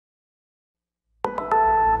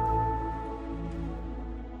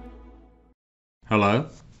Hello,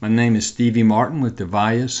 my name is Stevie Martin with the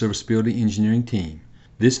Avaya Serviceability Engineering team.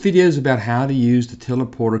 This video is about how to use the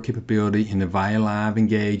teleporter capability in the Avayalive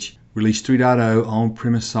Engage Release 3.0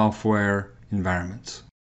 on-premise software environments.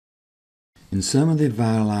 In some of the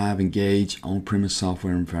Avayalive Engage on-premise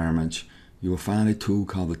software environments, you will find a tool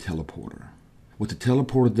called the teleporter. What the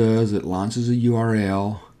teleporter does, it launches a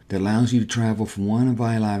URL that allows you to travel from one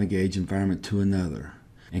Avayalive Engage environment to another,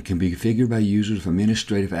 and can be configured by users with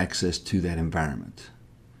administrative access to that environment.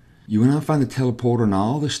 You will now find the teleporter in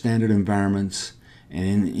all the standard environments,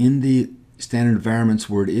 and in the standard environments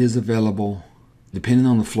where it is available, depending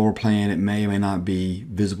on the floor plan, it may or may not be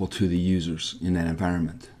visible to the users in that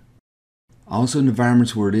environment. Also in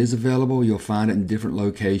environments where it is available, you'll find it in different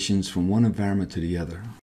locations from one environment to the other.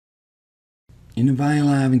 In the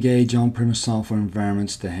Avayalive Engage on-premise software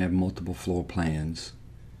environments that have multiple floor plans,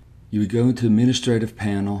 you would go into the Administrative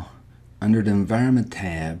panel under the Environment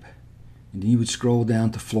tab, and then you would scroll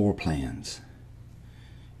down to Floor Plans.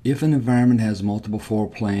 If an environment has multiple floor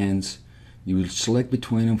plans, you would select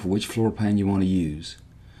between them for which floor plan you want to use.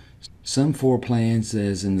 Some floor plans,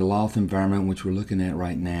 as in the loft environment which we're looking at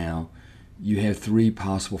right now, you have 3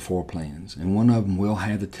 possible floor plans, and one of them will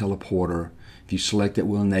have the teleporter. If you select it,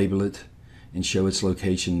 we'll enable it and show its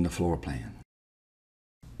location in the floor plan.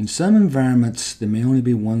 In some environments, there may only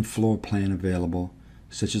be one floor plan available,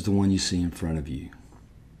 such as the one you see in front of you.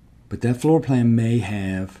 But that floor plan may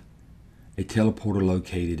have a teleporter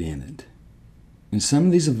located in it. In some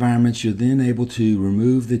of these environments, you're then able to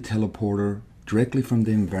remove the teleporter directly from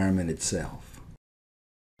the environment itself.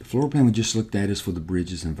 The floor plan we just looked at is for the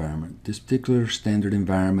bridges environment. This particular standard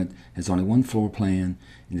environment has only one floor plan,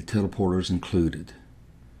 and the teleporter is included.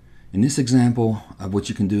 In this example of what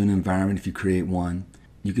you can do in an environment if you create one,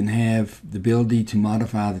 you can have the ability to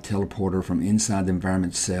modify the teleporter from inside the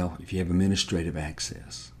environment itself if you have administrative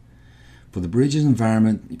access. For the bridges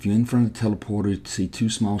environment, if you're in front of the teleporter, you see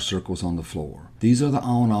 2 small circles on the floor. These are the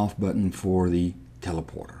on-off button for the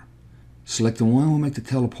teleporter. Selecting one will make the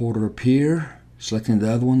teleporter appear, selecting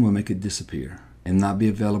the other one will make it disappear and not be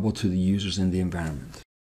available to the users in the environment.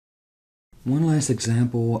 One last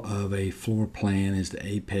example of a floor plan is the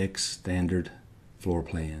Apex standard floor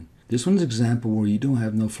plan. This one's an example where you don't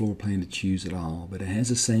have no floor plan to choose at all, but it has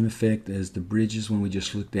the same effect as the bridges one we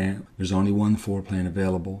just looked at. There's only one floor plan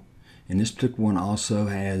available, and this particular one also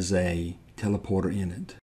has a teleporter in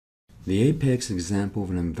it. The Apex is an example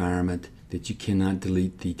of an environment that you cannot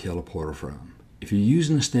delete the teleporter from. If you're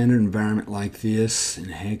using a standard environment like this and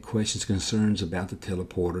had questions, concerns about the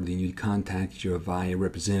teleporter, then you contact your Avaya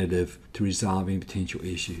representative to resolve any potential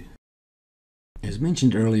issue. As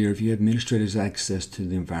mentioned earlier, if you have administrator's access to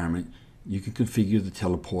the environment, you can configure the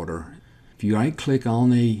teleporter. If you right-click on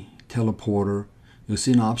the teleporter, you'll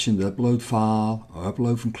see an option to upload file or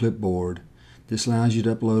upload from clipboard. This allows you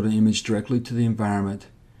to upload an image directly to the environment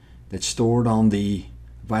that's stored on the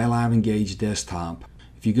Avayalive Engage desktop.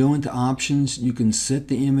 If you go into options, you can set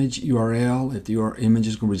the image URL if your image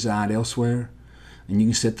is going to reside elsewhere, and you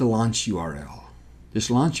can set the launch URL. This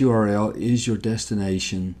launch URL is your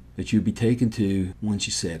destination that you'll be taken to once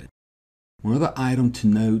you set it. One other item to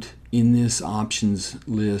note in this options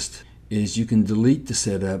list is you can delete the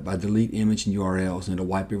setup by delete image and URLs, and it'll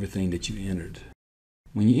wipe everything that you entered.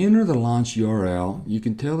 When you enter the launch URL, you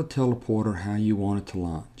can tell the teleporter how you want it to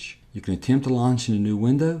launch. You can attempt to launch in a new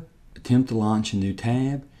window, attempt to launch a new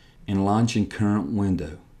tab, and launch in current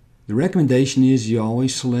window. The recommendation is you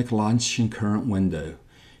always select launch in current window.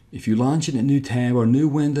 If you launch in a new tab or new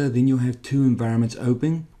window, then you'll have 2 environments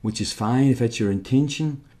open, which is fine if that's your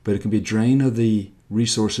intention, but it can be a drain of the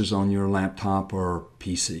resources on your laptop or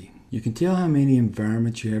PC. You can tell how many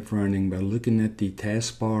environments you have running by looking at the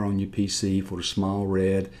taskbar on your PC for the small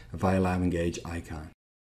red Avayalive Engage icon.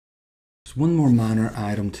 There's one more minor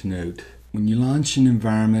item to note. When you launch an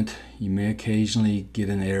environment, you may occasionally get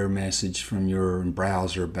an error message from your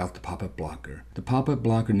browser about the pop-up blocker. The pop-up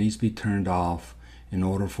blocker needs to be turned off in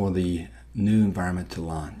order for the new environment to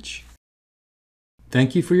launch.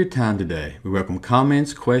 Thank you for your time today. We welcome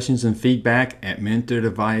comments, questions, and feedback at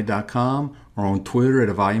mentor@avaya.com or on Twitter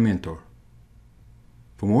 @AvayaMentor.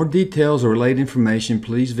 For more details or related information,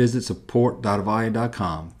 please visit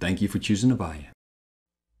support.avaya.com. Thank you for choosing Avaya.